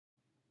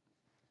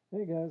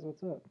Hey guys,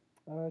 what's up?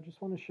 I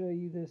just want to show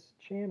you this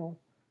channel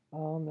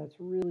that's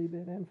really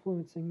been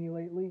influencing me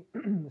lately,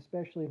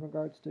 especially in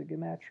regards to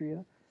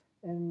Gematria.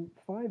 And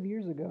 5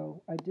 years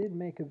ago, I did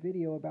make a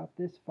video about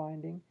this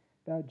finding,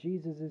 about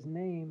Jesus'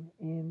 name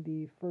in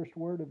the first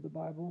word of the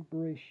Bible,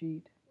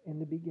 Bereshit, in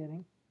the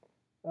beginning,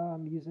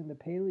 using the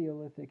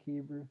Paleolithic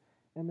Hebrew,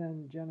 and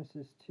then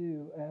Genesis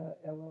 2,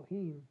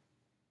 Elohim.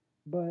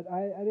 But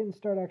I didn't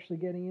start actually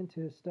getting into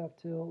his stuff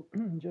till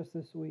just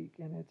this week,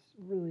 and it's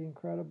really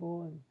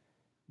incredible. And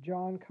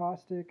John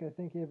Kostik, I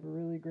think you have a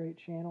really great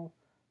channel.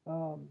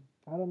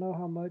 I don't know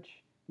how much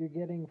you're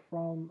getting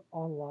from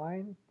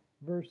online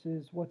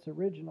versus what's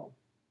original.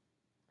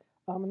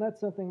 And that's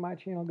something my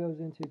channel goes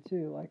into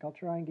too. Like I'll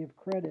try and give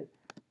credit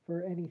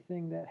for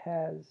anything that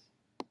has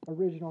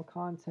original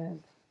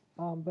content,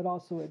 but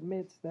also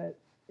admits that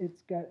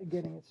it's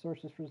getting its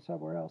sources from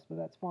somewhere else. But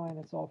that's fine.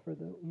 It's all for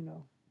the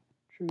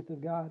truth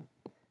of God.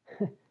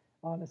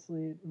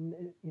 Honestly,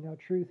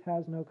 truth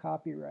has no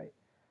copyright.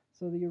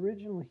 So the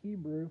original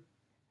Hebrew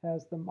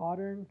has the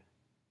modern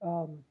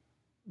um,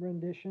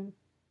 rendition.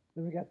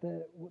 Then we got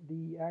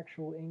the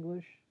actual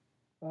English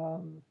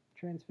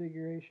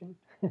transfiguration.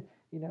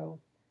 you know,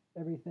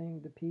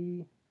 everything, the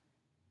P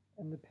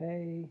and the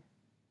Pei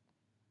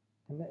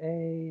and the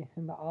A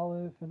and the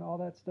Aleph and all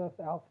that stuff,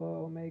 Alpha,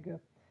 Omega.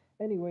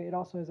 Anyway, it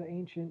also has an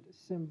ancient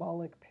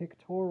symbolic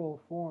pictorial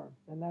form,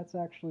 and that's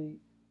actually,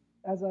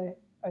 as I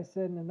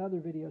said in another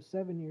video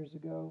 7 years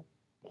ago,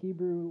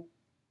 Hebrew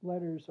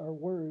letters are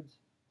words,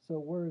 so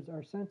words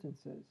are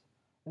sentences.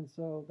 And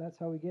so that's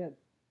how we get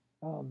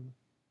um,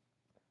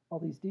 all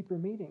these deeper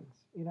meanings.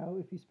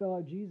 If you spell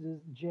out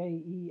Jesus,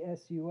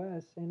 Jesus,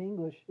 in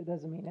English, it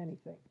doesn't mean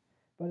anything.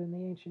 But in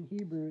the ancient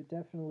Hebrew, it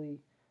definitely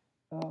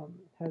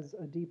has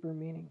a deeper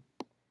meaning.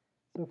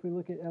 So if we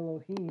look at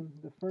Elohim,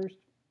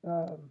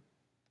 um,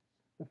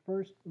 the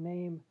first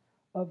name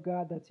of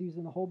God that's used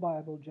in the whole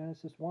Bible,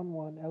 Genesis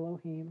 1:1,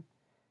 Elohim,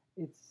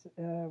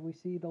 we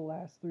see the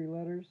last three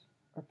letters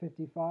are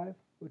 55,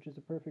 which is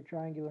a perfect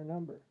triangular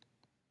number,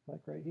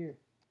 like right here.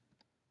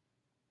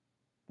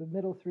 The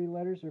middle three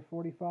letters are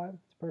 45,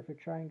 it's a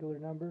perfect triangular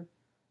number,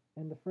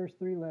 and the first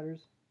three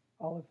letters,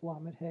 Aleph,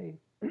 Lamed, Hey,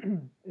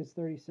 is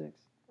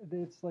 36.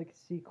 It's like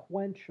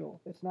sequential.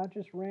 It's not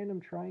just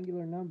random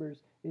triangular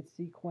numbers, it's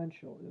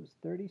sequential. It was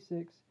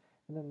 36,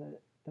 and then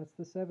that's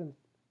the seventh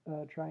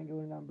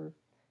triangular number,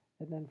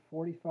 and then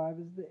 45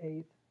 is the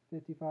eighth,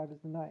 55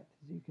 is the ninth,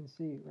 as you can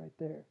see right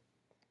there.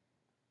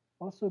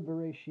 Also,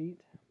 Bereshit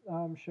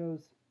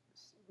shows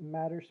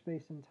matter,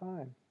 space, and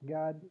time.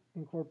 God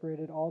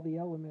incorporated all the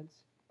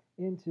elements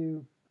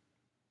into,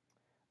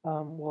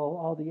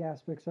 all the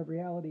aspects of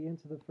reality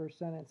into the first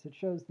sentence. It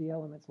shows the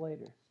elements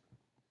later.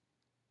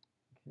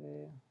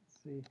 Okay,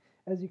 let's see.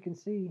 As you can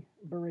see,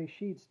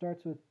 Bereshit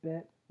starts with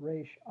Bet,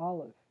 Resh,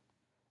 Aleph.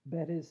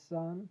 Bet is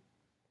son,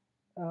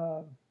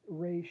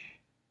 Resh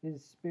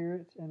is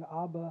spirit, and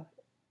Abba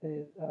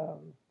is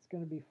it's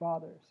going to be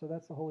father. So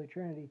that's the Holy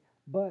Trinity.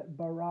 But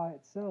bara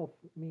itself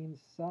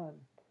means son.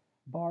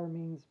 Bar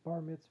means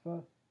bar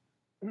mitzvah,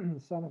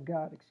 son of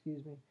God,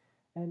 excuse me.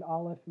 And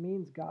Aleph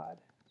means God.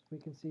 As we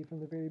can see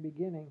from the very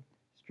beginning,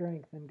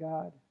 strength and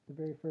God, the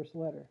very first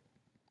letter.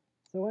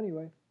 So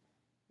anyway,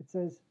 it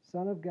says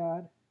son of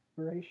God,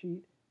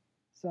 Bereshit,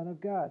 son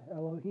of God,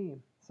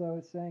 Elohim. So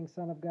it's saying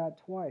son of God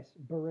twice,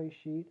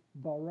 Bereshit,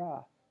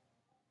 bara.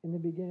 In the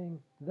beginning,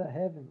 the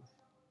heavens.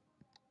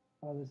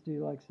 Oh, this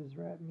dude likes his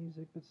rap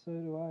music, but so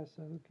do I,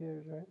 so who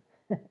cares,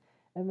 right?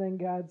 And then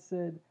God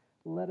said,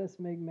 let us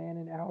make man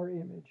in our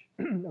image,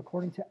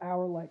 according to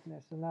our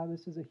likeness. And now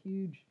this is a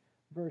huge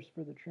verse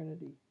for the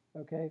Trinity,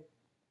 okay?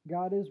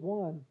 God is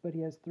one, but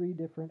he has three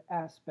different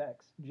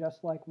aspects,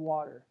 just like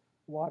water.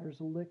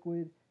 Water's a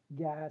liquid,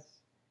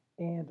 gas,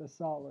 and a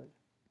solid.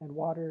 And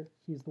water,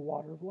 he's the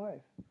water of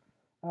life.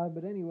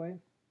 But anyway,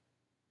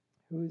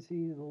 who is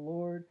he? The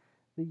Lord,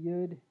 the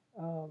Yud.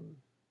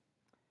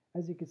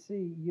 As you can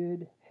see,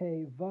 Yud,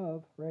 Hey,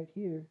 Vav, right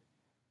here.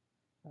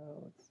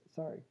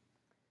 Sorry.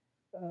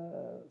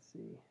 Let's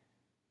see.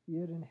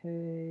 Yud and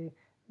Hey.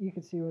 You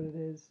can see what it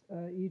is.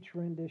 Each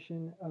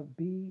rendition of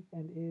be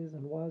and is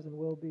and was and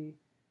will be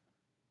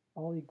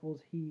all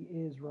equals he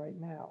is right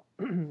now.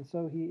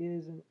 So he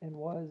is and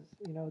was,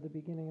 the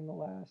beginning and the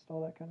last,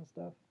 all that kind of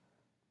stuff.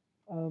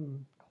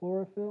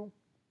 Chlorophyll.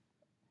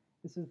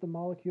 This is the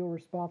molecule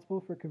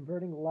responsible for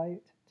converting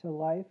light to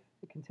life.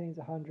 It contains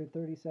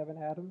 137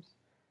 atoms.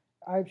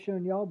 I've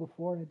shown y'all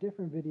before in a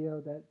different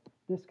video that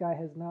this guy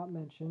has not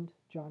mentioned.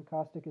 John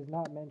Kostik has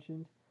not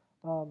mentioned.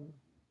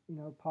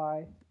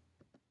 Pi,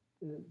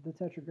 the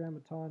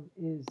tetragrammaton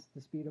is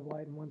the speed of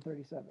light in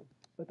 137,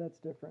 but that's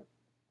different.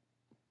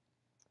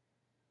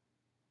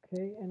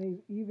 Okay,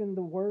 and even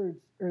the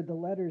words or the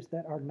letters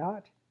that are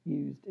not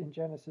used in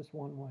Genesis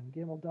 1:1,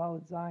 Gimel,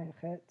 Dalet, Zayin,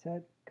 Chet,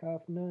 Tet,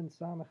 Kaf, Nun,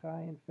 Samach,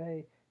 Ayin,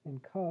 Fe,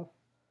 and Kaf,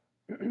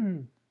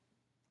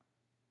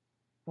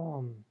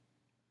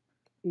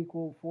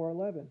 equal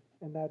 411,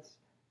 and that's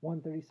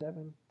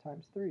 137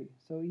 times 3.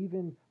 So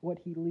even what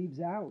he leaves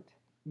out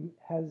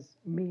has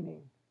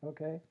meaning,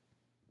 okay?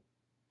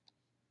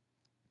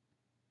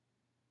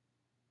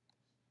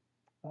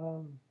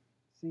 Um,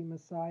 see,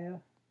 Messiah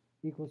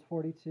equals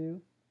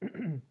 42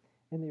 in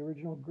the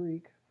original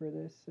Greek for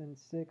this, and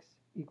 6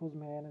 equals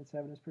man, and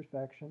 7 is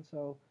perfection.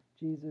 So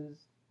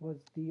Jesus was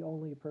the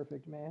only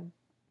perfect man.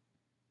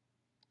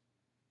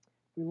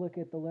 If we look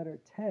at the letter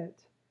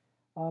Tet,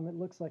 it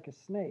looks like a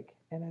snake.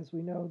 And as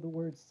we know, the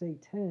word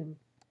Satan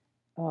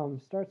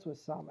starts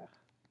with Samech,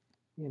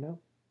 you know,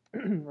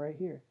 right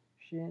here.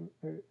 Shin,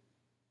 or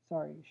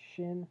sorry,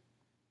 Shin,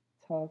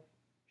 Tuf,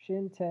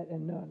 Shin, Tet,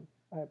 and Nun.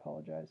 I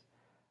apologize.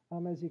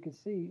 As you can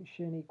see,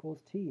 Shin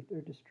equals teeth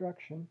or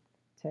destruction.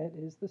 Tet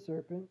is the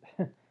serpent.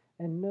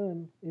 And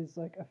Nun is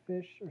like a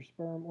fish or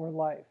sperm or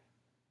life.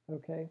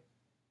 Okay?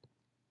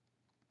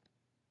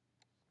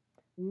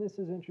 And this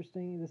is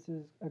interesting. This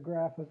is a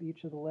graph of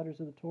each of the letters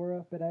of the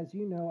Torah. But as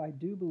you know, I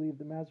do believe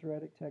the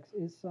Masoretic text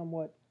is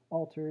somewhat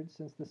altered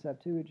since the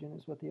Septuagint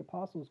is what the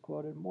apostles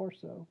quoted more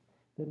so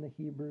than the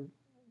Hebrew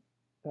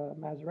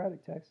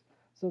Masoretic text.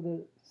 So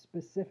the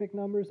specific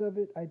numbers of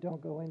it, I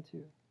don't go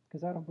into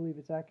because I don't believe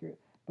it's accurate.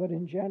 But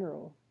in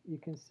general, you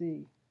can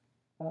see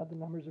the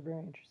numbers are very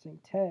interesting.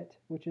 Tet,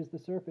 which is the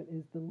serpent,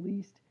 is the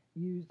least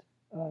used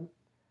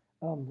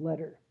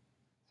letter.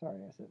 Sorry,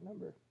 I said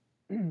number.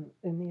 In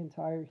the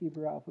entire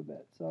Hebrew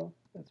alphabet. So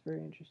that's very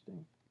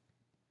interesting.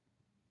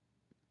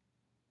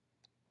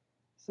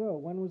 So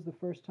when was the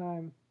first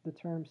time the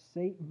term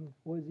Satan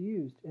was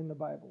used in the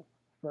Bible?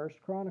 First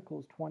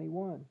Chronicles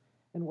 21.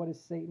 And what does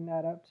Satan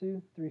add up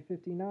to?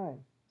 359.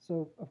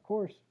 So of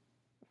course,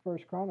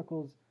 First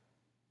Chronicles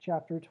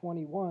chapter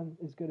 21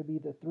 is going to be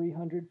the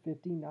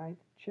 359th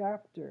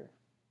chapter.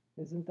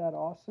 Isn't that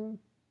awesome?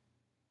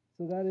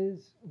 So that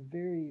is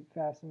very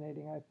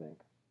fascinating, I think.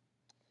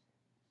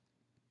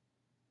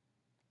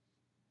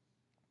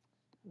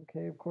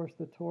 Okay, of course,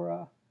 the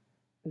Torah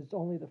is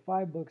only the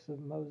 5 books of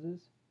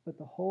Moses, but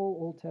the whole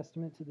Old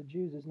Testament to the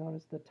Jews is known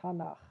as the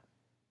Tanakh,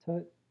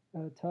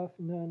 Tuf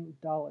Nun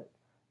Dalet.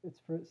 It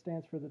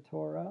stands for the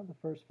Torah, the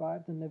first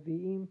 5, the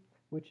Nevi'im,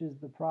 which is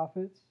the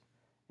prophets,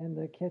 and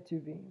the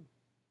Ketuvim.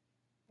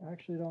 I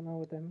actually don't know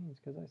what that means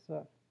because I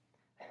suck,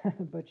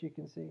 but you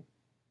can see.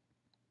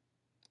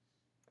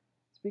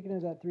 Speaking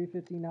of that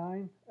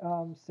 359,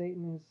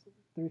 Satan is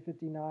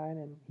 359,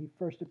 and he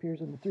first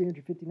appears in the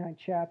 359th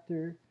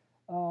chapter.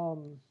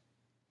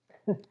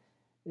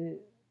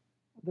 It,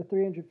 the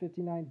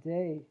 359th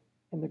day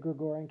in the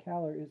Gregorian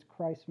calendar is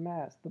Christ's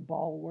Mass, the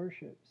Baal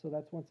worship. So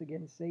that's once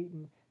again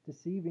Satan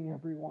deceiving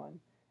everyone.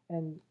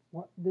 And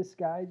this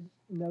guy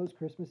knows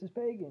Christmas is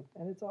pagan,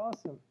 and it's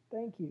awesome.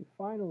 Thank you.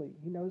 Finally,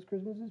 he knows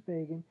Christmas is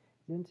pagan.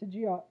 He's into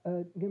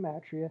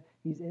Gematria.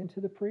 He's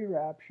into the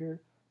pre-rapture.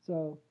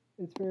 So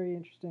it's very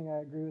interesting.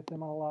 I agree with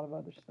him on a lot of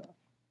other stuff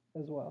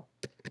as well.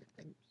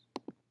 Oops.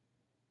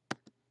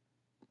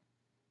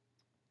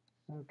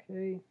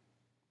 Okay.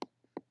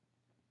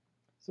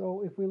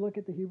 So if we look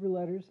at the Hebrew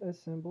letters as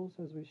symbols,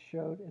 as we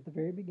showed at the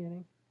very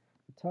beginning,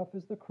 the Tuf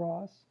is the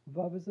cross,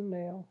 Vav is the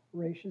nail,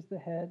 Resh is the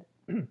head,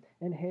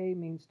 and Hey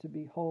means to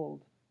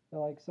behold,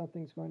 like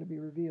something's going to be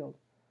revealed.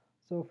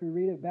 So if we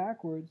read it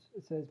backwards,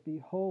 it says,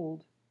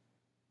 behold,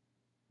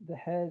 the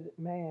head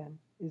man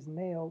is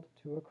nailed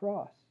to a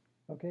cross.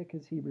 Okay,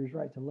 because Hebrew's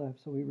right to left,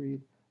 so we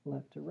read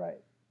left to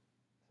right.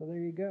 So there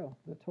you go.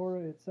 The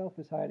Torah itself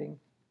is hiding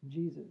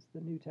Jesus,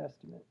 the New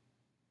Testament.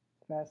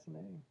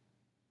 Fascinating.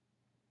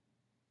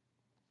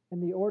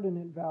 And the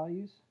ordinate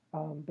values,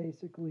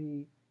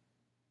 basically,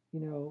 you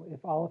know,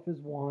 if Aleph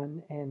is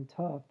 1 and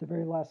Tuf, the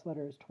very last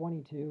letter is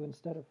 22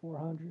 instead of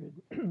 400,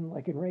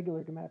 like in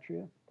regular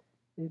Gematria,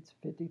 it's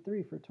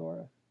 53 for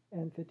Torah,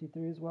 and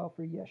 53 as well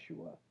for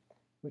Yeshua,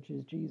 which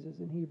is Jesus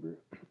in Hebrew.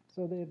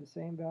 So they have the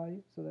same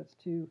value. So that's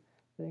 2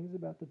 things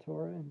about the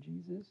Torah and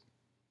Jesus.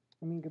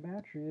 I mean,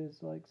 Gematria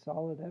is like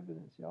solid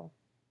evidence, y'all.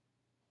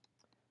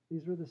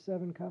 These were the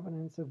 7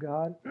 covenants of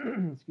God.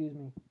 Excuse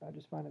me. I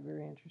just find it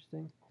very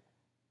interesting.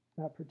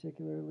 Not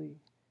particularly.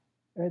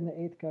 And the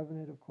 8th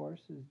covenant, of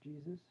course, is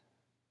Jesus.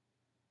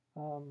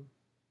 Saw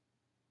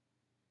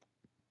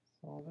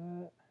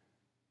that.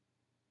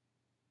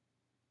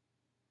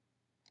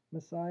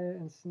 Messiah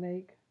and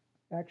snake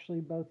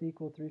actually both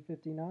equal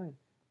 359,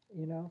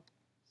 you know?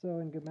 So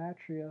in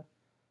Gematria,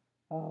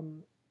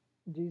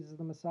 Jesus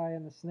the Messiah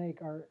and the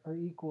snake are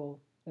equal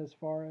as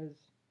far as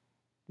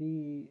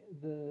the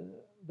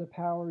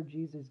power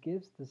Jesus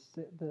gives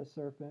the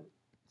serpent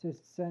to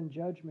send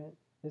judgment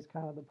is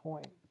kind of the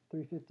point.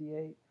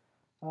 358.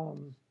 I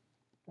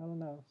don't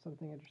know,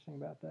 something interesting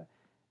about that.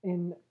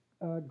 In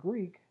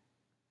Greek,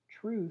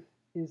 truth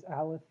is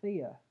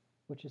aletheia,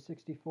 which is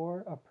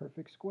 64, a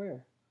perfect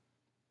square.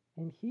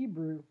 In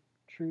Hebrew,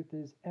 truth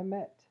is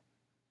emet,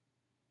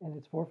 and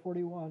it's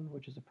 441,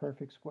 which is a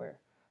perfect square.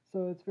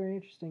 So it's very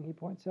interesting. He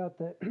points out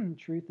that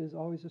truth is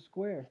always a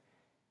square.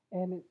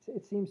 And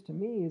it seems to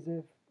me as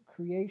if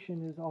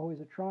creation is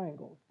always a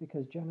triangle,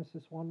 because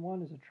Genesis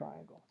 1:1 is a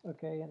triangle,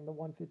 okay, and the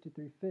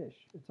 153 fish.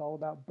 It's all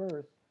about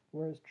birth,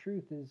 whereas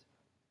truth is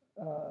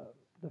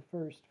the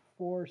first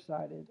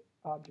 4-sided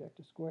object,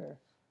 a square,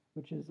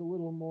 which is a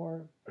little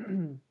more,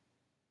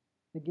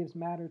 it gives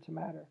matter to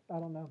matter. I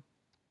don't know.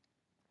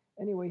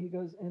 Anyway, he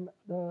goes in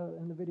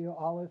the video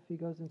Aleph. He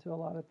goes into a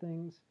lot of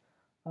things.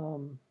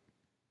 Um,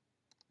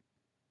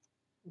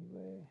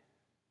 anyway,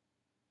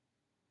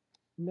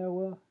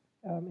 Noah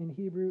in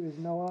Hebrew is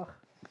Noach,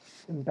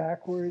 and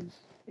backwards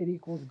it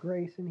equals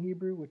grace in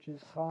Hebrew, which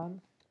is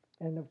Chan.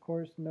 And of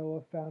course,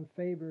 Noah found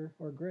favor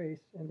or grace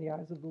in the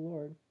eyes of the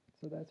Lord.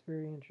 So that's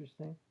very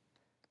interesting.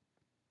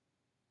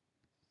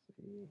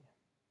 Let's see.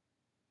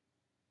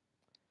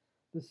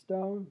 The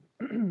stone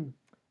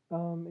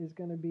is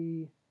going to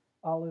be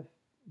Aleph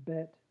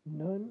Bet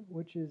Nun,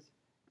 which is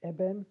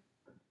Eben.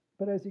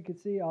 But as you can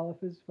see,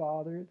 Aleph is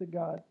Father, the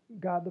God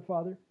the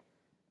Father.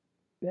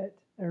 Bet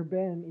or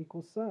Ben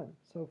equals Son,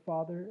 so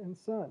Father and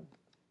Son.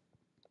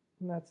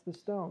 And that's the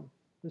stone.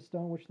 The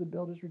stone which the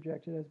builders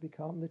rejected has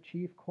become the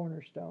chief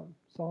cornerstone.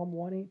 Psalm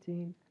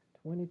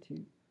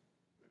 118:22.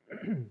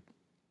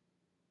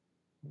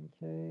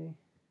 Okay.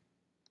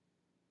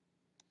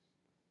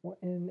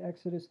 In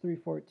Exodus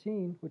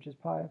 3:14, which is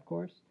pi, of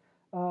course,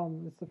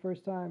 it's the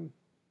first time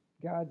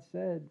God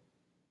said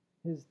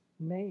his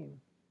name.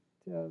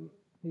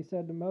 He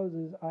said to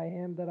Moses, I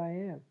am that I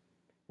am.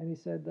 And he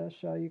said, thus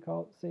shall you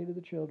say to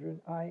the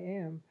children, I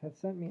am hath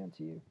sent me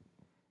unto you.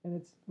 And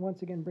it's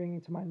once again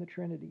bringing to mind the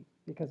Trinity,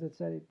 because it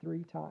said it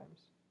 3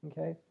 times.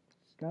 Okay?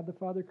 God the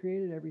Father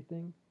created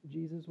everything.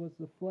 Jesus was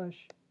the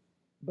flesh,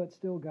 but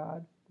still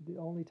God, the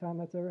only time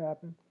that's ever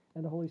happened.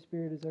 And the Holy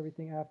Spirit is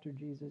everything after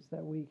Jesus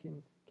that we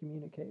can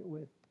communicate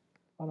with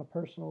on a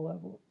personal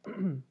level.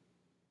 And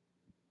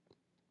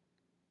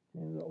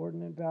the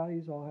ordinate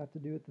values all have to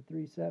do with the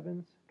 3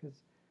 sevens, because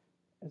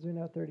as we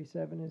know,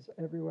 37 is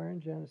everywhere in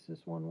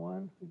Genesis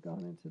 1:1. We've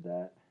gone into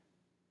that.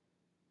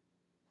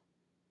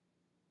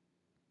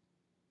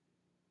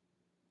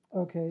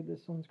 Okay,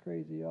 this one's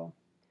crazy, y'all.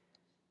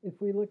 If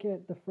we look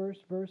at the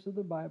first verse of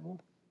the Bible,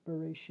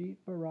 Bereshit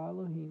bara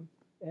Elohim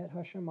et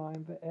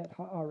hashamayim ve'et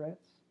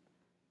haaretz.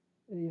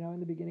 In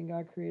the beginning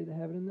God created the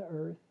heaven and the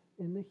earth.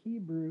 In the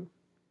Hebrew,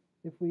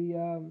 if we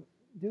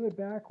do it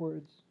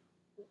backwards,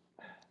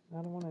 I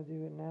don't want to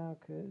do it now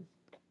because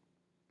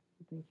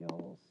I think y'all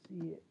will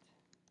see it.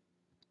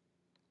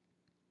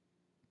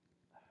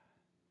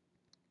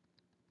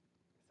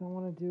 I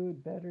want to do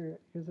it better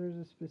because there's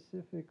a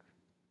specific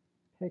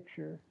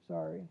picture,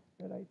 sorry,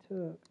 that I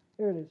took.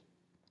 Here it is.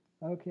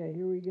 Okay,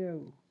 here we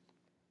go.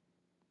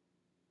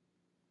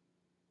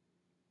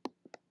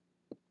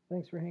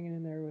 Thanks for hanging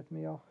in there with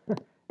me, y'all.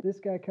 This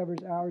guy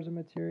covers hours of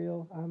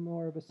material. I'm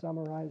more of a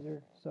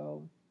summarizer,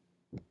 so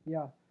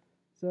yeah.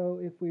 So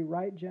if we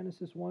write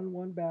Genesis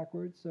 1:1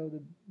 backwards, so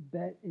the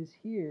bet is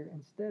here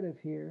instead of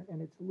here,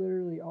 and it's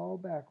literally all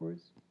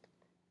backwards,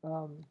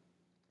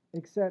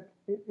 except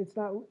it's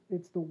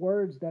the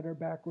words that are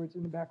backwards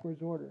in the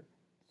backwards order.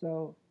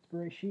 So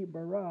Bereshit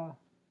bara,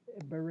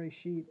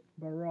 Bereshit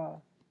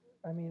bara.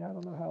 I mean, I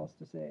don't know how else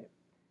to say it.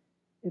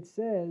 It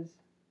says,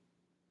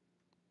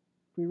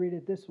 if we read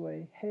it this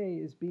way, hey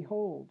is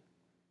behold.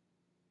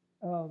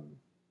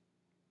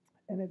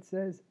 And it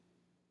says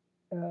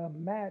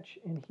match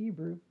in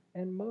Hebrew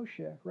and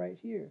Moshe right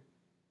here,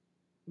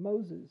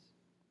 Moses.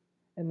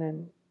 And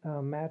then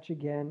match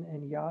again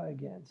and Yah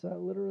again. So it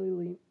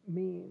literally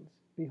means,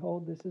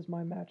 behold, this is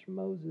my match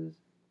Moses,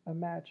 a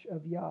match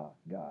of Yah,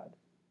 God.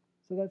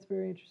 So that's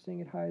very interesting.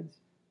 It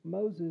hides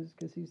Moses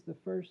because he's the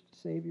first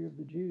savior of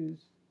the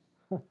Jews,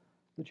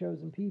 the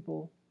chosen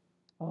people,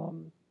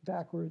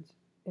 backwards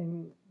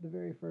in the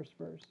very first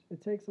verse.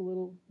 It takes a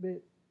little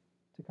bit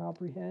to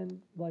comprehend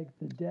like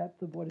the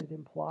depth of what it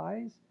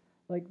implies.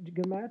 Like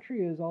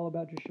Gematria is all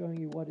about just showing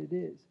you what it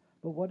is,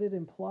 but what it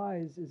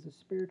implies is a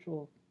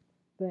spiritual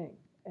thing,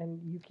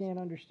 and you can't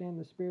understand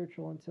the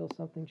spiritual until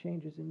something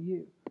changes in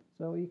you.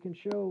 So you can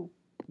show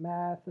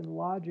math and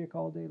logic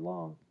all day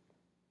long,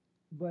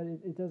 but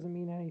it doesn't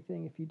mean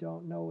anything if you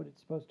don't know what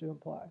it's supposed to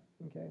imply.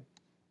 Okay.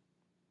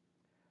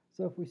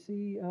 So if we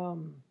see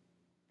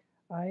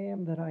I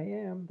am that I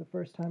am, the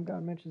first time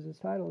God mentions his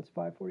title, it's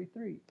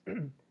 543.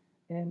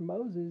 And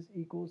Moses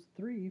equals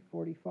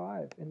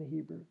 345 in the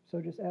Hebrew. So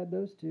just add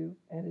those two,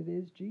 and it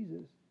is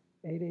Jesus,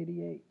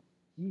 888,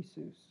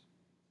 Jesus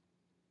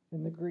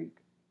in the Greek.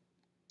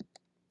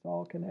 It's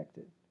all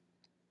connected.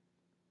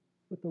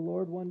 With the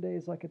Lord, one day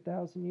is like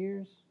 1,000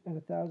 years, and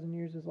 1,000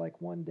 years is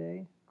like one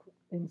day.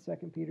 In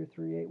 2 Peter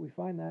 3:8, we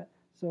find that.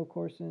 So, of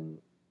course, in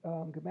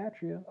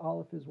Gematria,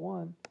 Aleph is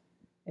 1,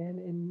 and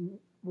in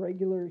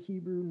regular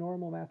Hebrew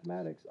normal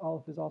mathematics,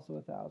 Aleph is also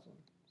 1,000.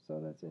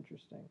 So that's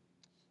interesting.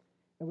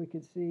 And we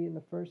can see in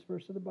the first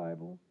verse of the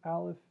Bible,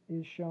 Aleph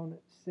is shown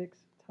 6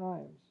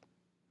 times.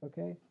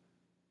 Okay?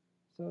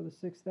 So the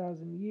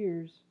 6,000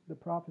 years, the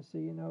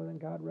prophecy, then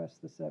God rests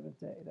the 7th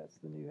day. That's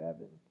the new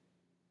heaven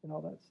and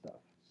all that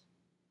stuff.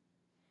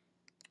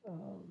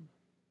 You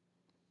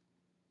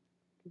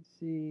can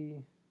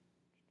see.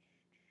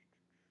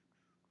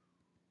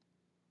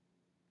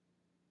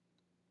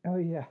 Oh,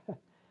 yeah.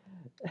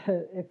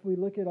 If we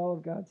look at all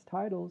of God's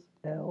titles,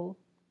 El,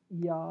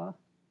 Yah,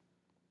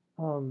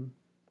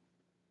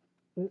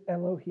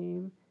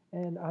 Elohim,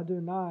 and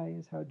Adonai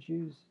is how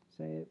Jews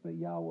say it, but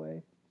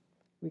Yahweh,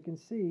 we can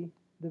see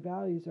the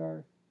values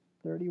are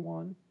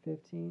 31,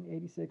 15,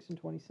 86, and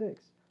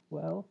 26.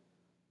 Well,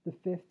 the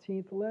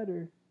 15th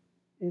letter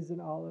is an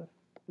aleph.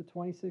 The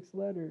 26th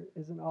letter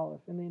is an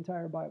aleph in the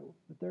entire Bible.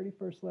 The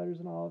 31st letter is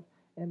an aleph,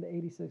 and the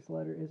 86th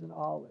letter is an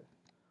aleph.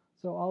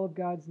 So all of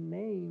God's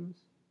names,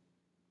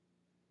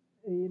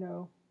 you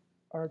know,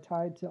 are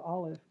tied to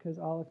aleph because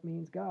aleph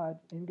means God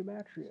in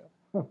Gematria,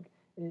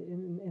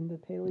 in the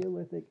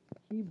Paleolithic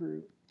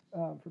Hebrew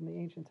from the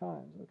ancient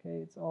times. Okay,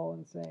 it's all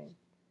insane.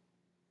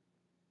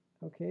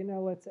 Okay, now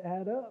let's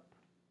add up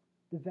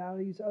the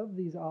values of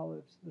these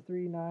olives, the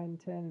 3, 9,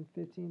 10, and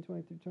 15,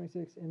 20 through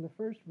 26. In the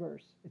first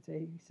verse, it's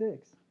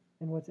 86.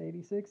 And what's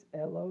 86?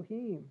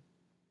 Elohim.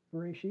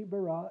 Bereshit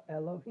bara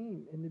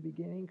Elohim. In the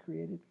beginning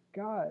created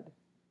God.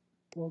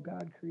 Well,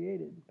 God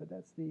created, but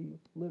that's the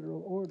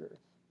literal order.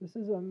 This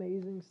is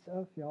amazing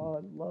stuff, y'all.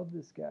 I love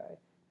this guy.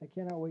 I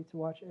cannot wait to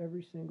watch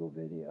every single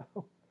video.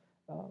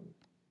 Let's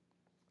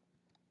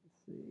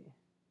see.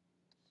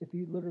 If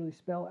you literally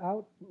spell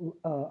out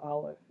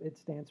Aleph, it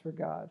stands for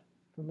God,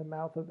 from the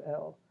mouth of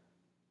El.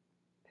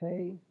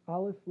 Pei,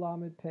 Aleph,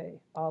 Lamed, Pei,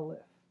 Aleph.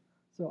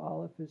 So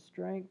Aleph is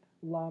strength,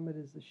 Lamed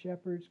is the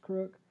shepherd's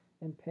crook,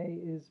 and Pei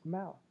is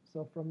mouth.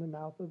 So from the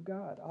mouth of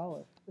God,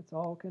 Aleph. It's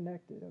all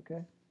connected,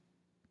 okay?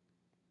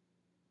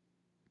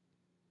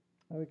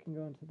 We can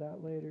go into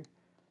that later.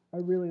 I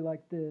really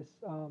like this.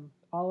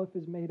 Aleph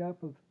is made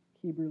up of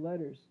Hebrew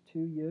letters, 2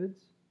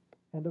 yuds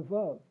and a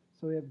vav.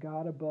 So we have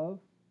God above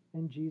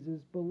and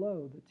Jesus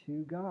below, the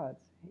 2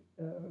 gods.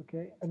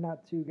 Okay,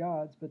 not 2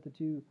 gods, but the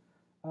 2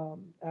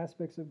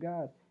 aspects of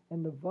God.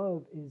 And the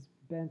vav is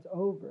bent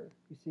over.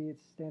 You see,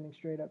 it's standing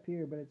straight up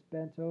here, but it's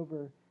bent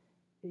over,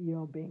 you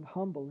know, being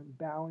humble and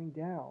bowing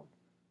down.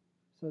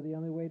 So the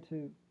only way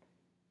to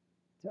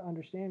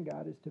understand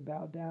God is to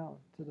bow down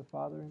to the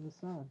Father and the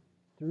Son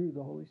through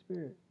the Holy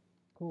Spirit.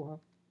 Cool,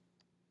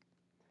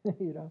 huh?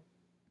 You know,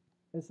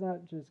 it's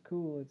not just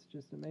cool, it's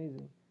just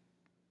amazing.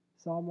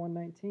 Psalm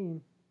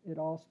 119, it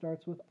all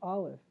starts with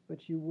Aleph,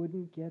 but you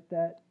wouldn't get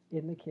that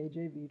in the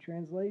KJV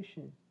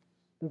translation.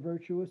 The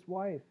virtuous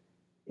wife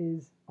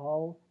is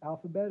all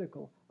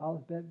alphabetical.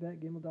 Aleph, bet,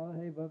 bet, gimel, dal,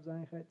 hey, vav,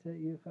 zayin, chet, tet,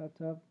 yud, chav,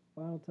 tav,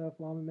 final tuf,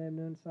 lam, mem,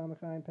 nun,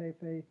 samachayim, pei,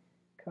 fe,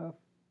 kuf,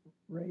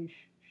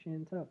 resh,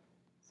 shin, tuf.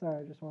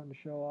 Sorry, I just wanted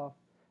to show off.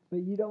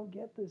 But you don't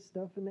get this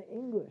stuff in the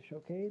English,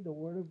 okay? The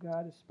Word of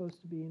God is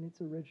supposed to be in its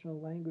original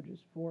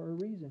languages for a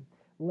reason.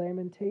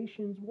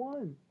 Lamentations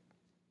 1.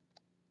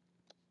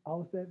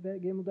 Aleph, bet,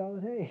 bet, gimel,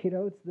 dalet, hey. You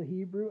know, it's the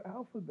Hebrew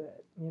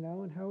alphabet, you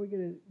know? And how are we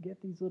going to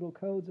get these little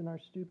codes in our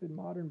stupid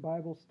modern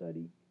Bible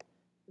study,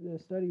 the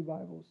study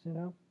Bibles, you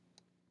know?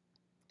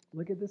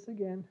 Look at this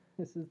again.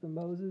 This is the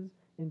Moses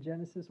in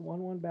Genesis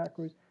 1:1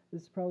 backwards.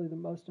 This is probably the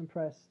most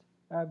impressed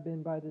I've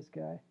been by this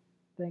guy.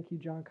 Thank you,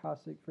 John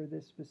Kostik, for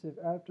this specific.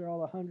 After all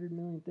 100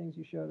 million things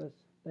you showed us,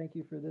 thank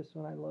you for this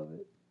one. I love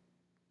it.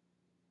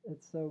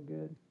 It's so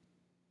good.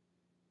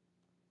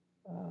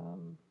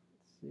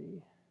 Let's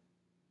see.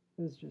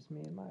 This is just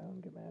me and my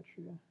own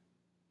Gematria.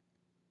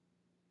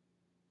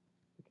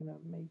 Looking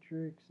up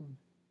Matrix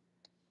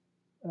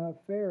and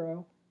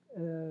Pharaoh.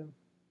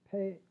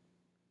 Pei.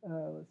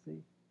 Let's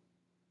see.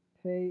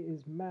 Pei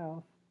is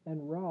mouth,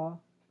 and Ra,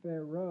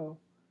 Pharaoh,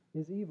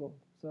 is evil.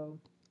 So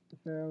the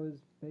Pharaoh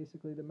is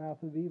basically the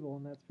mouth of evil,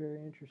 and that's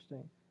very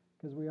interesting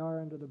because we are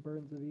under the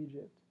burdens of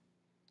Egypt.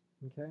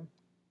 Okay?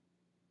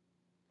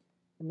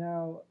 And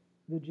now,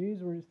 the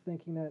Jews were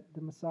thinking that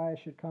the Messiah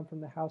should come from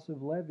the house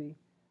of Levi,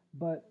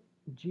 but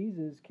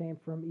Jesus came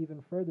from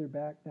even further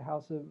back, the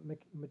house of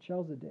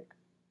Melchizedek.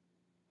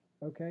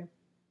 Okay?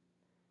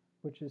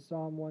 Which is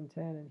Psalm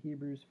 110 and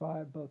Hebrews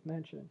 5 both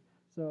mentioned.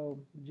 So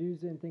the Jews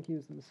didn't think he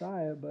was the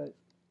Messiah, but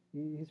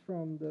he's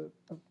from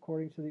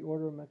according to the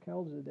order of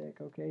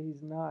Melchizedek, okay?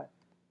 He's not,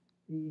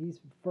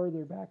 he's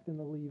further back than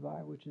the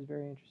Levi, which is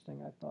very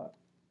interesting, I thought.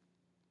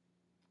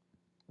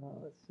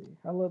 Let's see.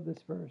 I love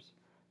this verse.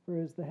 For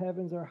as the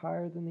heavens are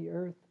higher than the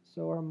earth,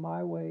 so are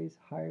my ways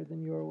higher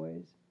than your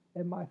ways,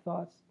 and my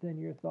thoughts than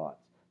your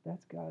thoughts.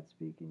 That's God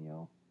speaking,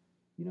 y'all.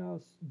 You know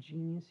how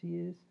genius he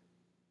is?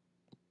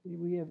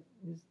 We have,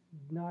 it's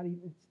not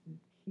even,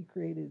 he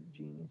created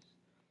genius.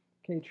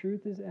 Okay,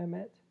 truth is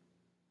emet,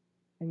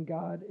 and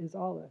God is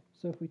aleph.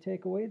 So if we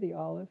take away the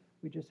aleph,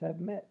 we just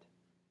have met,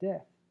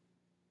 death.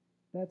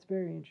 That's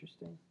very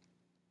interesting.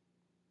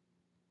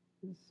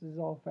 This is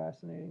all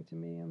fascinating to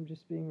me. I'm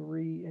just being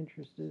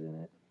re-interested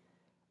in it.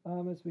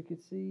 As we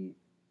could see,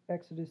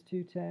 Exodus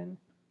 2:10,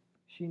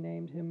 she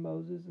named him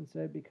Moses and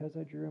said, because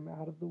I drew him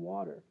out of the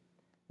water.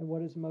 And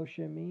what does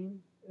Moshe mean?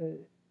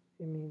 It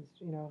means,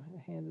 you know,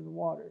 hand in the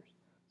waters.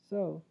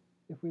 So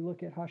if we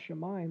look at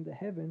Shamayim, the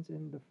heavens,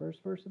 in the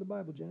first verse of the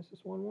Bible, Genesis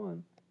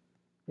 1:1,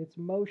 it's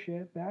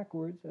Moshe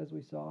backwards, as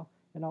we saw,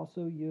 and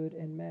also Yud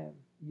and Mem.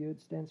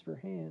 Yud stands for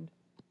hand,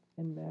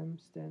 and Mem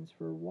stands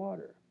for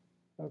water.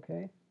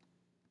 Okay?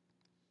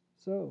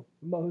 So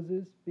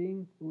Moses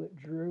being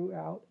drew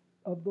out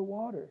of the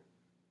water.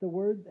 The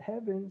word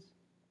heavens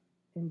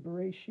in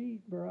Bereshit,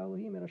 Bara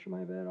Elohim, et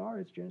Shamayim ve'et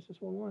haaretz, Genesis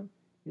 1:1,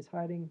 is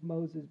hiding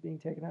Moses being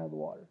taken out of the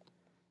water.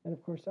 And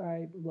of course,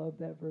 I love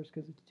that verse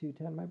because it's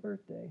 210 my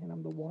birthday, and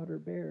I'm the water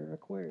bearer,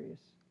 Aquarius.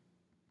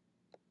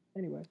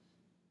 Anyway,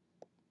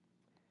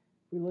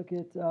 we look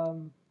at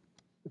the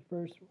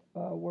first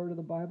word of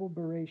the Bible,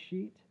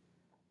 Bereshit.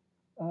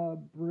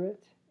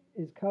 Brit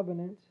is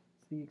covenant,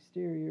 it's the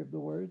exterior of the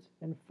words,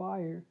 and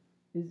fire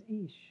is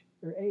Ish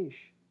or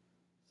Aish.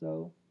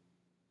 So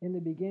in the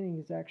beginning,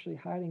 he's actually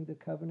hiding the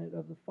covenant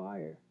of the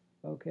fire.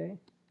 Okay,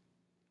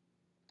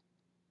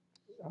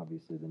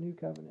 obviously the new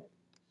covenant.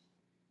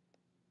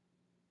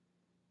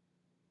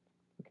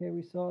 Okay,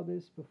 we saw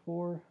this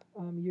before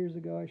years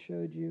ago. I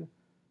showed you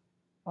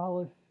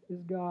Aleph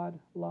is God,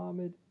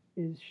 Lamed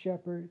is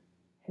shepherd,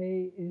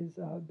 Hey is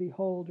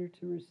beholder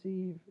to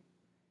receive,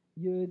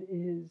 Yud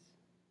is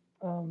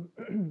um,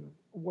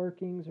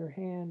 workings or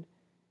hand,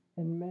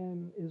 and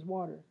Mem is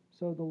water.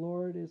 So the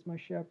Lord is my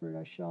shepherd;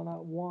 I shall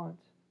not want.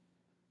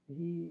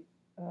 He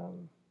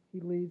um, he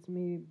leads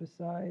me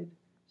beside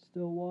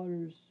still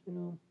waters.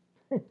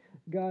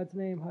 God's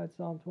name had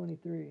Psalm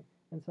 23,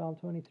 and Psalm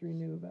 23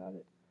 knew about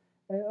it.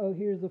 Oh,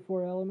 here's the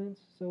four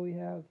elements. So we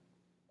have,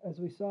 as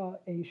we saw,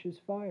 Aish is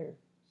fire.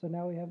 So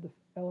now we have the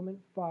element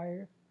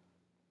fire,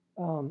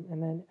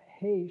 and then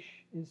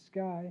Haish is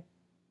sky,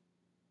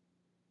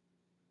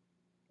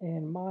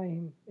 and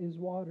Mayim is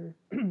water.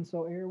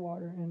 So air,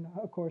 water, and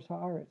of course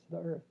Haaretz, the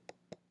earth.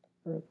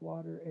 Earth,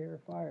 water, air,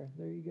 fire.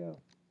 There you go.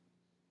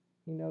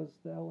 He knows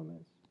the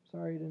elements.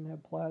 Sorry, he didn't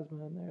have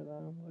plasma in there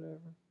though.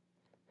 Whatever.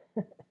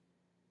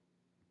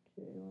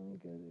 Okay, let me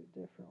go to a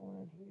different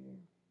one here.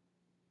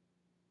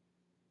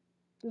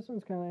 This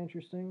one's kind of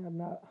interesting. I'm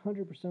not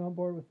 100% on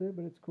board with it,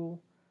 but it's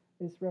cool.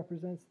 This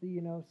represents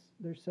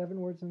there's 7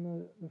 words in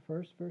the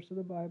first verse of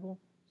the Bible.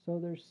 So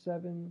there's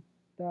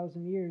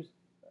 7,000 years,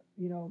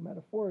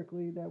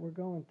 metaphorically, that we're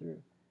going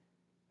through.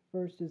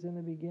 First is in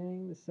the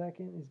beginning. The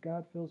second is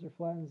God fills or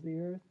flattens the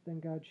earth. Then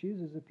God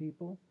chooses a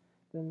people.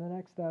 Then the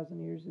next 1,000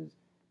 years is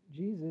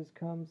Jesus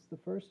comes the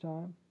first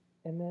time,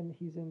 and then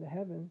he's in the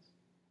heavens,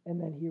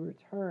 and then he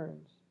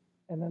returns,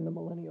 and then the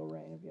millennial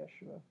reign of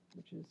Yeshua,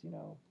 which is,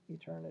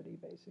 eternity,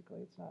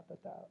 basically. It's not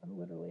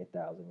literally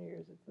 1,000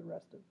 years, it's the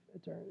rest of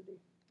eternity.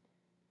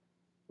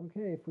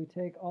 Okay, if we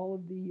take all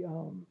of the,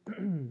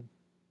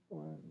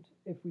 and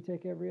if we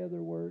take every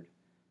other word,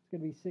 it's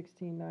going to be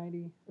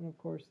 1690, and of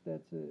course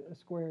that's a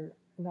square,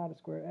 not a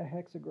square, a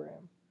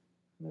hexagram.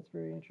 And that's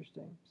very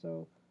interesting.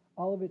 So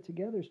all of it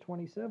together is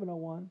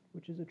 2701,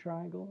 which is a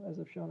triangle, as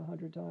I've shown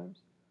 100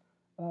 times.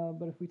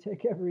 But if we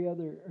take every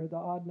other, or the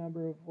odd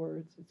number of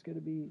words, it's going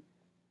to be,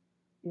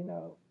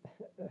 a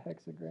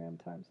hexagram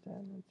times 10.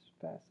 It's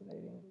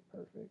fascinating and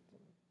perfect.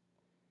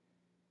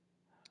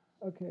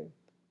 Okay.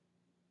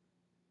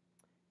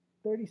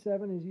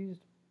 37 is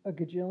used a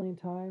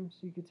gajillion times.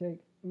 You could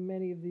take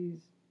many of these.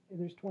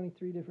 There's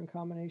 23 different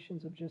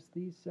combinations of just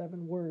these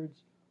 7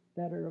 words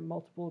that are a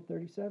multiple of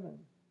 37.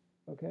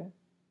 Okay?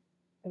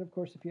 And of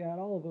course, if you add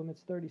all of them,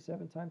 it's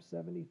 37 times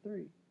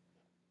 73.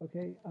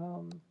 Okay?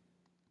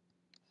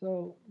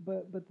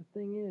 But the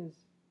thing is,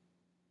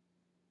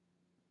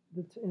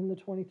 in the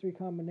 23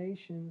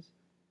 combinations,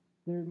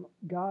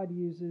 God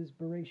uses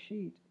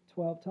Bereshit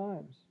 12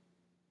 times.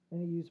 And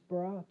he used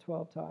Bara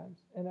 12 times.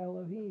 And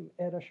Elohim,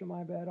 Ed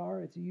Hashemayim Ba'ed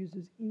Haaretz, he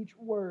uses each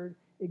word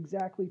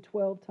exactly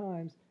 12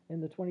 times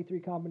in the 23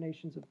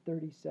 combinations of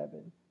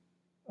 37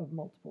 of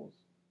multiples.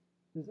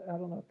 I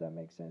don't know if that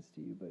makes sense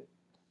to you, but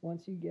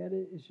once you get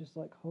it, it's just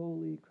like,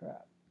 holy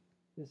crap.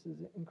 This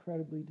is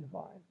incredibly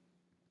divine.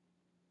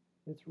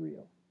 It's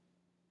real.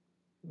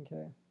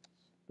 Okay?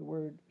 The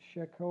word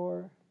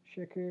sheker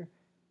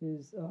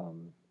is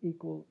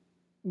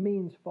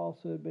means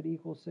falsehood, but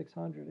equals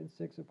 600, and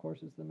 6, of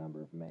course, is the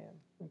number of man.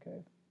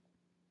 Okay.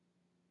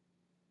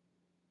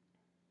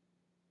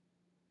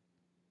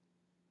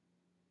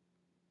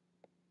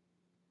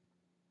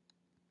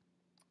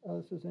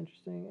 Oh, this is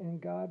interesting. And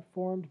God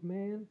formed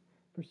man.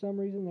 For some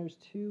reason, there's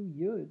 2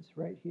 yuds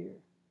right here.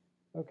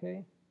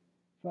 Okay.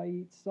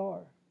 Vayit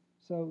sar.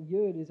 So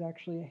yud is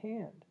actually a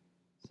hand.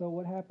 So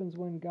what happens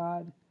when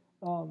God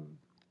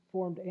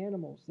formed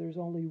animals? There's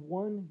only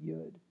 1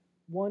 yud,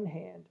 1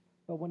 hand.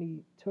 But when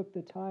he took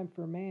the time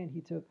for man,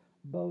 he took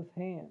both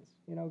hands.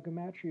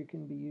 Gematria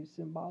can be used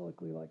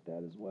symbolically like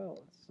that as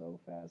well. It's so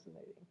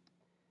fascinating.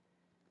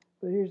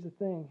 But here's the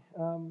thing.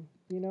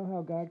 You know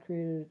how God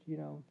created,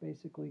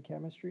 basically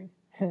chemistry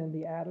and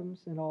the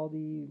atoms and all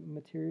the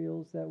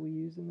materials that we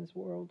use in this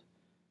world?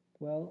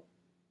 Well,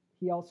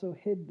 he also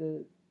hid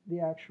the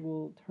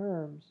actual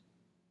terms,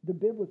 the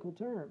biblical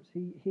terms.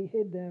 He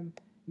hid them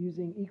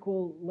using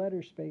equal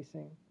letter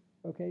spacing.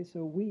 Okay,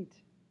 so wheat,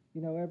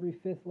 every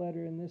 5th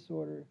letter in this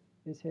order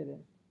is hidden.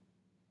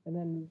 And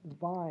then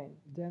vine,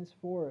 dense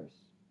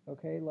forest.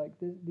 Okay, like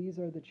these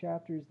are the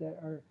chapters that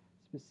are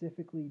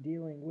specifically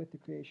dealing with the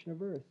creation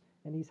of earth.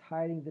 And he's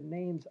hiding the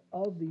names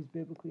of these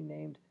biblically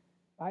named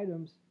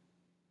items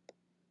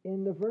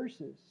in the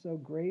verses. So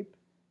grape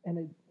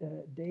and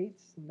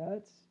dates,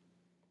 nuts,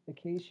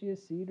 acacia,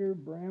 cedar,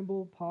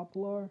 bramble,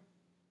 poplar.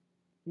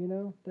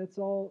 That's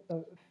all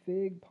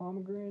fig,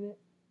 pomegranate,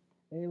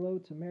 aloe,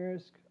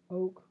 tamarisk,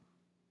 oak,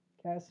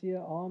 cassia,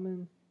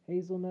 almond,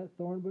 hazelnut,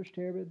 thorn bush,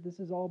 terebinth. This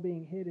is all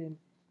being hidden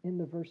in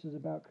the verses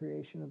about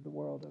creation of the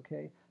world,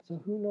 okay?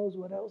 So who knows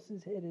what else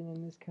is hidden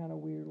in this kind of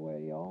weird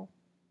way, y'all?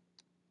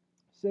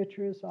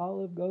 Citrus,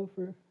 olive,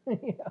 gopher.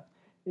 Yeah,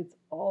 it's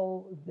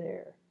all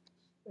there.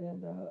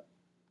 And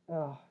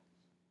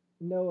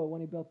Noah,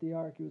 when he built the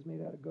ark, it was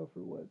made out of gopher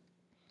wood.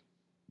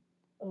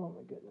 Oh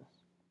my goodness.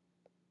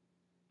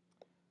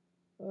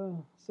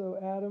 So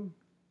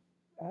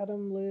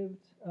Adam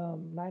lived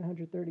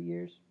 930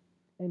 years,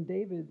 and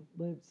David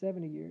lived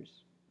 70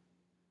 years.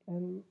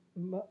 And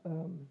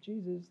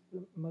Jesus,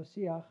 the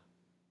Messiah,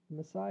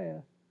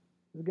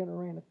 is going to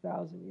reign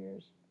 1,000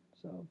 years.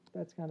 So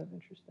that's kind of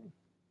interesting.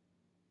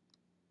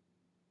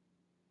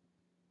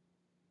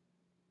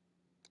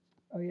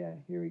 Oh yeah,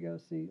 here we go.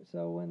 See,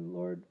 so when the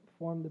Lord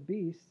formed the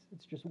beast,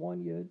 it's just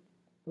one yud,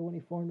 but when He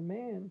formed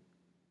man,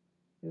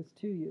 it's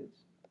two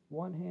yuds,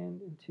 one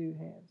hand and two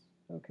hands.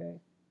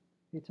 Okay,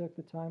 He took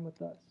the time with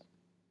us.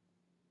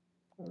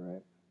 All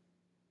right,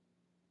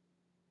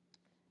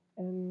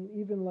 and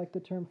even like the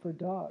term for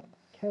dog,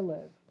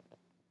 kelev.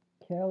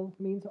 Kel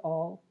means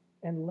all,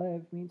 and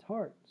lev means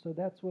heart. So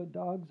that's what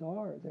dogs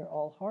are. They're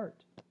all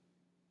heart,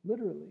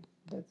 literally.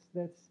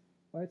 That's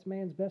why it's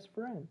man's best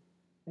friend.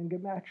 And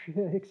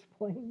Gematria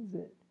explains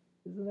it.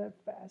 Isn't that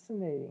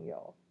fascinating,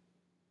 y'all?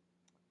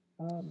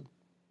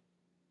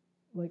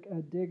 Like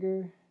a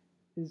digger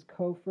is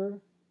Kofar,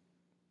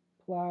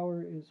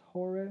 plower is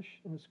Horesh,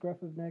 and a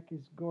scruff of neck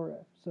is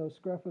Goref. So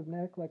scruff of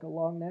neck, like a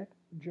long neck,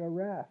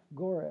 giraffe,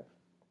 Goref.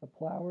 A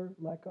plower,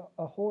 like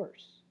a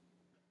horse.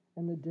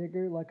 And the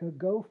digger, like a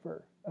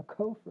gopher, a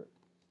Kofar.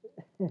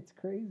 It's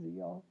crazy,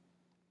 y'all.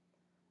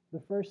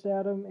 The first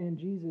Adam and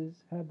Jesus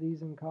have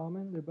these in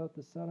common. They're both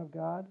the Son of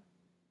God,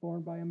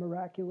 born by a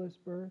miraculous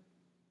birth.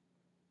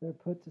 They're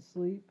put to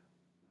sleep,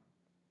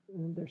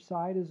 and their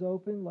side is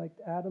open like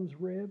Adam's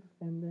rib,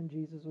 and then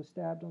Jesus was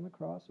stabbed on the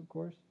cross, of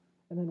course,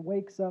 and then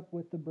wakes up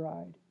with the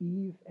bride,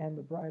 Eve, and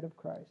the bride of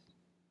Christ.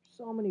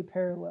 So many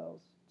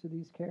parallels to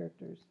these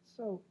characters.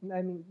 So,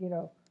 I mean,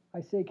 I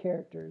say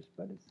characters,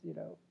 but it's,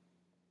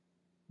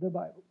 the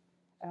Bible.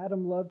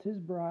 Adam loved his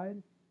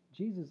bride.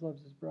 Jesus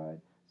loves his bride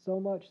so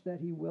much that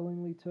he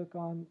willingly took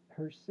on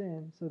her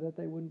sin so that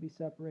they wouldn't be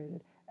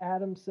separated.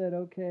 Adam said,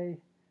 okay,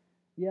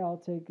 yeah, I'll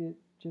take it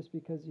just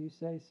because you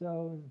say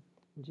so.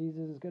 And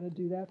Jesus is going to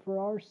do that for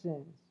our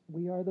sins.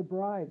 We are the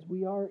brides.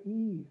 We are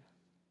Eve.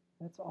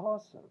 That's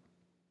awesome.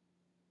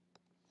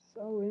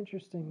 So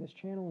interesting. This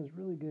channel is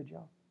really good,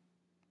 y'all.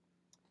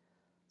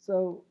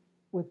 So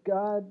with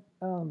God,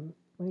 when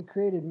He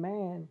created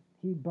man,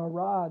 He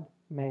barad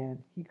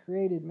man. He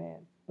created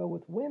man. But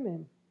with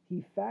women,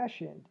 He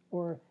fashioned,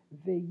 or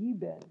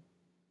veyiben.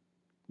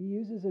 He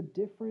uses a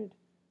different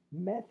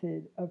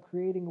method of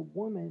creating a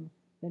woman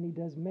than He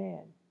does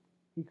man.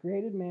 He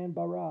created man,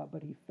 bara,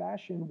 but He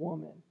fashioned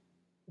woman,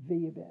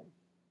 veyiben.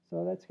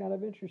 So that's kind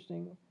of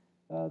interesting.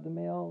 The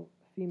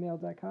male-female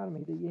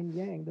dichotomy, the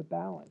yin-yang, the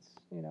balance,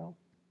 You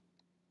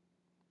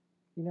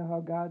know how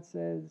God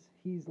says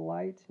He's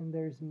light and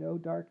there's no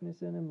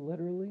darkness in Him,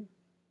 literally?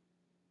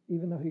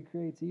 Even though He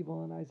creates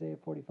evil in Isaiah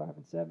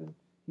 45:7,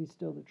 He's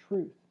still the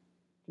truth.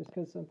 Just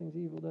because something's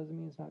evil doesn't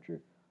mean it's not true.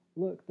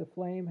 Look, the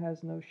flame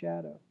has no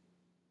shadow.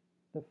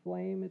 The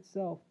flame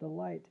itself, the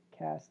light,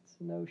 casts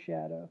no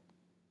shadow.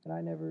 And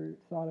I never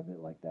thought of it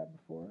like that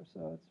before,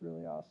 so it's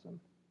really awesome.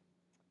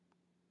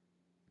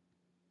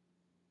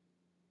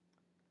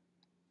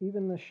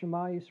 Even the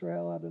Shema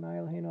Yisrael Adonai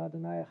Eloheinu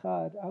Adonai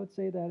Echad, I would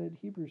say that at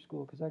Hebrew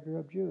school because I grew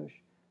up Jewish.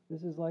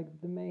 This is like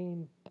the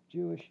main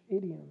Jewish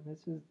idiom.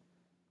 This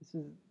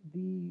is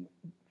the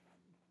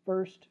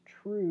first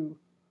true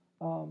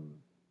what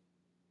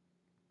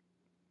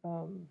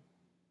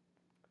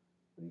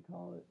do you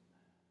call it?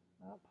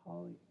 Not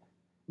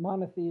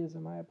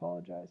monotheism, I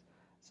apologize.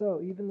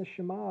 So even the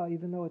Shema,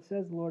 even though it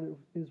says the Lord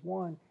is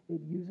one,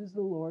 it uses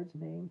the Lord's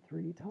name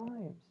 3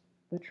 times.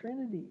 The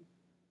Trinity.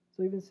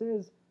 So it even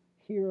says,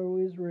 Hear, O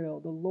Israel,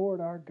 the Lord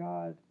our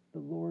God, the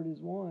Lord is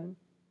one.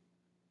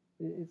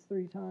 It's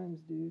 3 times,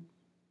 dude.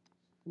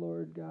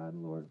 Lord, God,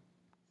 Lord.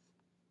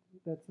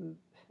 That's a...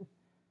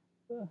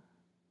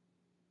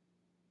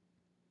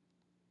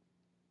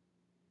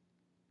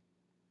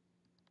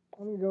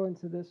 I'm going to go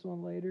into this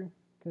one later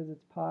because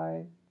it's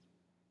pi.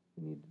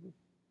 We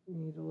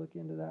need to look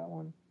into that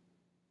one.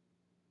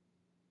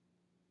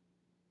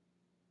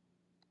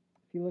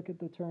 If you look at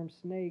the term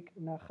snake,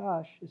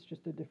 nachash, it's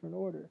just a different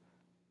order.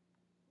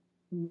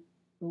 The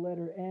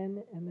letter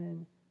N and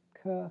then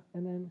K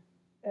and then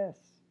S.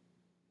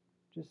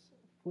 Just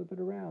flip it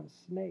around.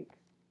 Snake.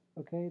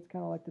 Okay, it's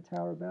kind of like the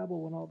Tower of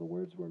Babel when all the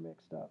words were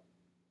mixed up.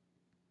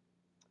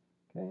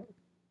 Okay.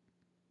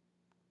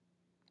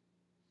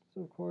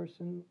 So of course,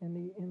 in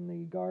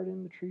the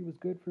garden, the tree was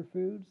good for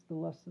foods. The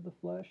lust of the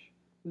flesh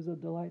was a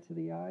delight to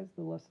the eyes.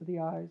 The lust of the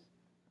eyes,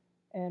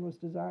 and was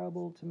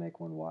desirable to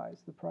make one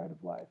wise. The pride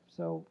of life.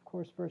 So of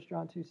course, 1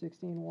 John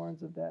 2:16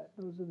 warns of that.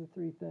 Those are the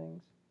 3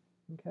 things.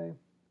 Okay.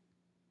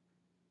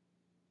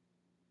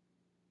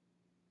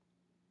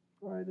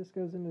 All right, this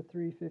goes into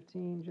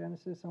 3:15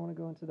 Genesis. I want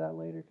to go into that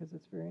later because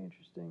it's very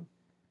interesting.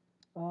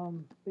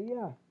 But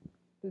yeah,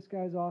 this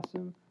guy's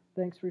awesome.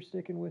 Thanks for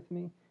sticking with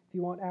me. If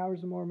you want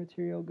hours of more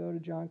material, go to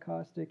John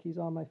Kostik. He's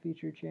on my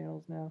featured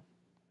channels now.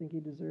 I think he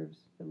deserves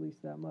at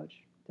least that much.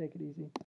 Take it easy.